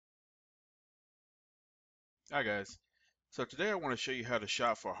Hi guys. So today I want to show you how to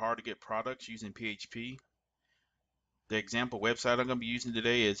shop for hard to get products using PHP. The example website I'm going to be using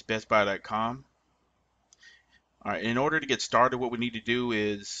today is bestbuy.com. Alright, in order to get started, what we need to do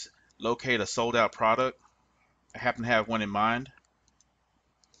is locate a sold out product. I happen to have one in mind.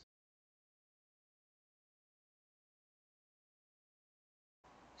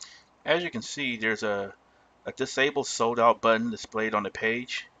 As you can see, there's a disable sold out button displayed on the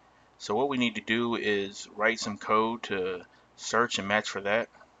page. So what we need to do is write some code to search and match for that.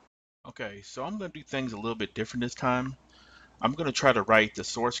 Okay, so I'm going to do things a little bit different this time. I'm going to try to write the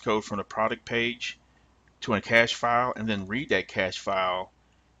source code from the product page to a cache file and then read that cache file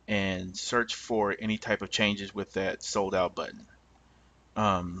and search for any type of changes with that sold out button.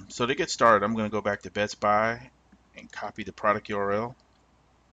 So to get started, I'm going to go back to Best Buy and copy the product URL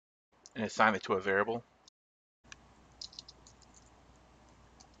and assign it to a variable.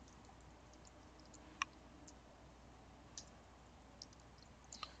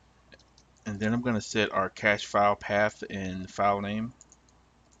 And then I'm going to set our cache file path and file name.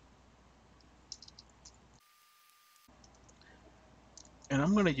 And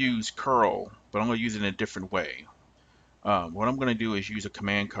I'm going to use curl, but I'm going to use it in a different way. What I'm going to do is use a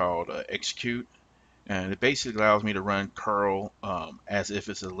command called execute, and it basically allows me to run curl as if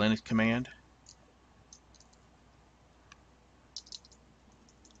it's a Linux command.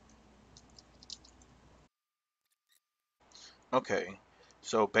 Okay,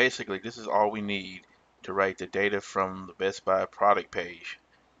 so basically this is all we need to write the data from the Best Buy product page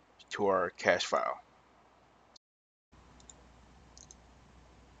to our cache file.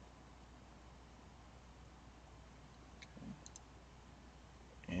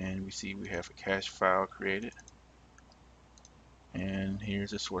 And we see we have a cache file created. And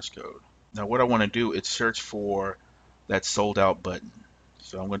here's the source code. Now what I want to do is search for that sold out button.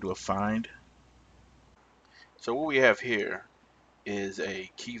 So I'm going to do a find. So what we have here is a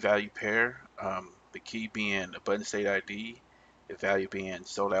key value pair, the key being a button state ID, the value being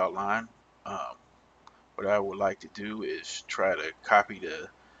sold out line. Um, what I would like to do is try to copy the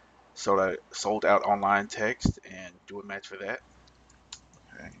sold out online text and do a match for that.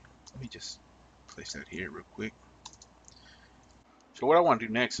 Okay, let me just place that here real quick. So what I want to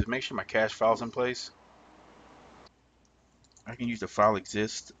do next is make sure my cache file's in place. I can use the file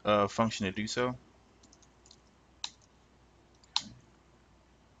exist function to do so.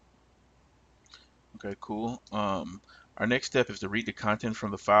 Okay, cool. Our next step is to read the content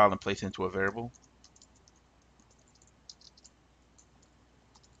from the file and place it into a variable.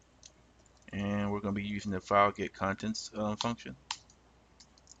 And we're going to be using the file get contents function.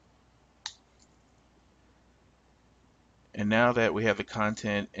 And now that we have the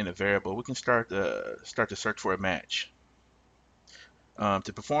content in a variable, we can start to search for a match.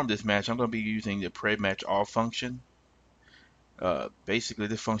 To perform this match, I'm going to be using the pre-match all function. Basically,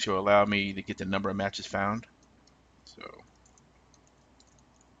 this function will allow me to get the number of matches found. So,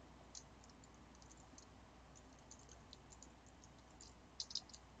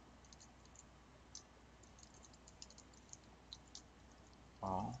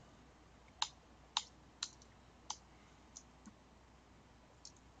 all.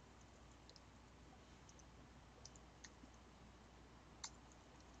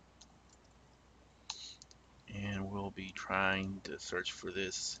 And we'll be trying to search for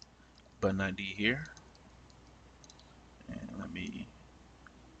this button ID here. And let me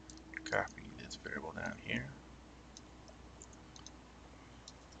copy this variable down here.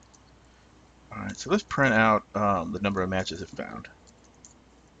 All right, so let's print out the number of matches it found.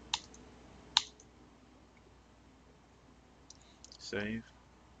 Save.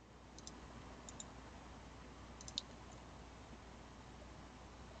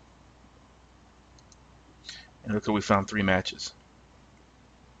 And look, we found 3 matches,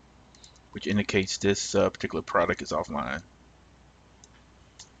 which indicates this particular product is offline.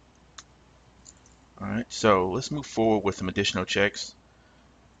 All right, so let's move forward with some additional checks.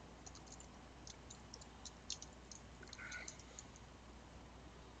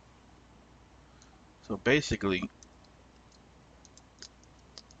 So basically,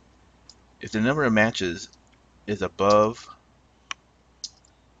 if the number of matches is above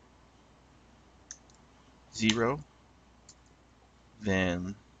 0,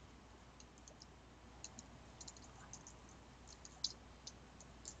 then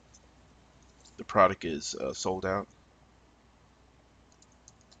the product is sold out.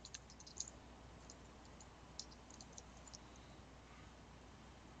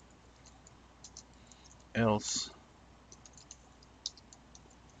 Else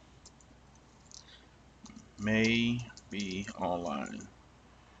may be online.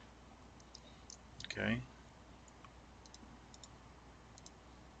 Okay.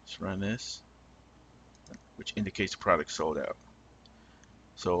 Let's run this, which indicates the product sold out.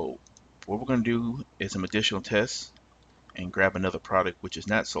 So what we're going to do is some additional tests and grab another product which is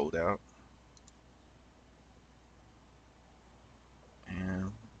not sold out,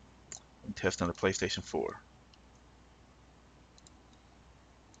 and test on the PlayStation 4.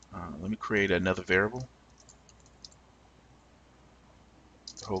 Let me create another variable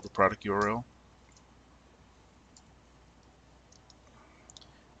to hold the product URL,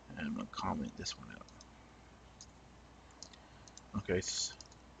 and I'm going to comment this one out. Okay, so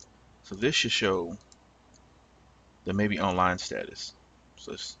this should show the maybe online status.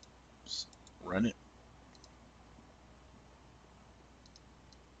 So let's run it.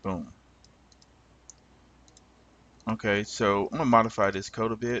 Boom. Okay, so I'm gonna modify this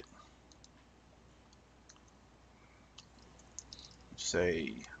code a bit.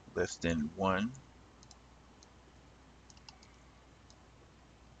 Say less than 1.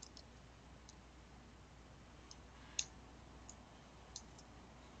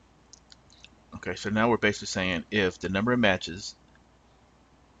 Okay, so now we're basically saying if the number of matches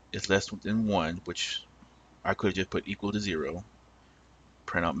is less than 1, which I could just put equal to 0,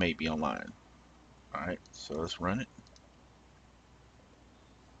 printout may be online. Alright, so let's run it.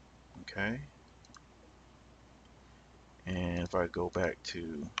 Okay. And if I go back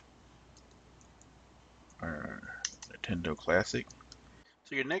to our Nintendo Classic.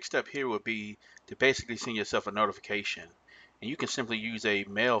 So your next step here would be to basically send yourself a notification. And you can simply use a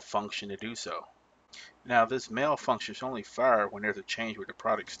mail function to do so. Now this mail function is only fire when there's a change with the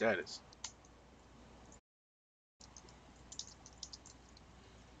product status.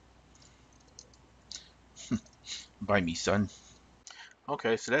 By me, son.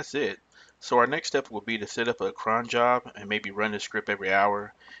 Okay, so that's it. So our next step will be to set up a cron job and maybe run the script every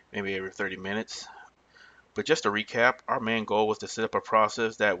hour, maybe every 30 minutes. But just to recap, our main goal was to set up a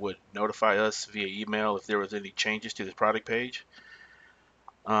process that would notify us via email if there was any changes to the product page.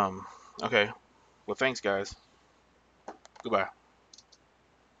 Um, okay, well thanks guys. Goodbye.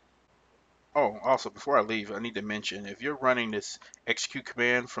 Oh, also before I leave, I need to mention if you're running this execute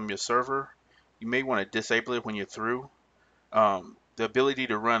command from your server, you may want to disable it when you're through. The ability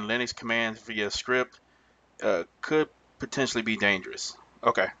to run Linux commands via script could potentially be dangerous.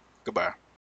 Okay, goodbye.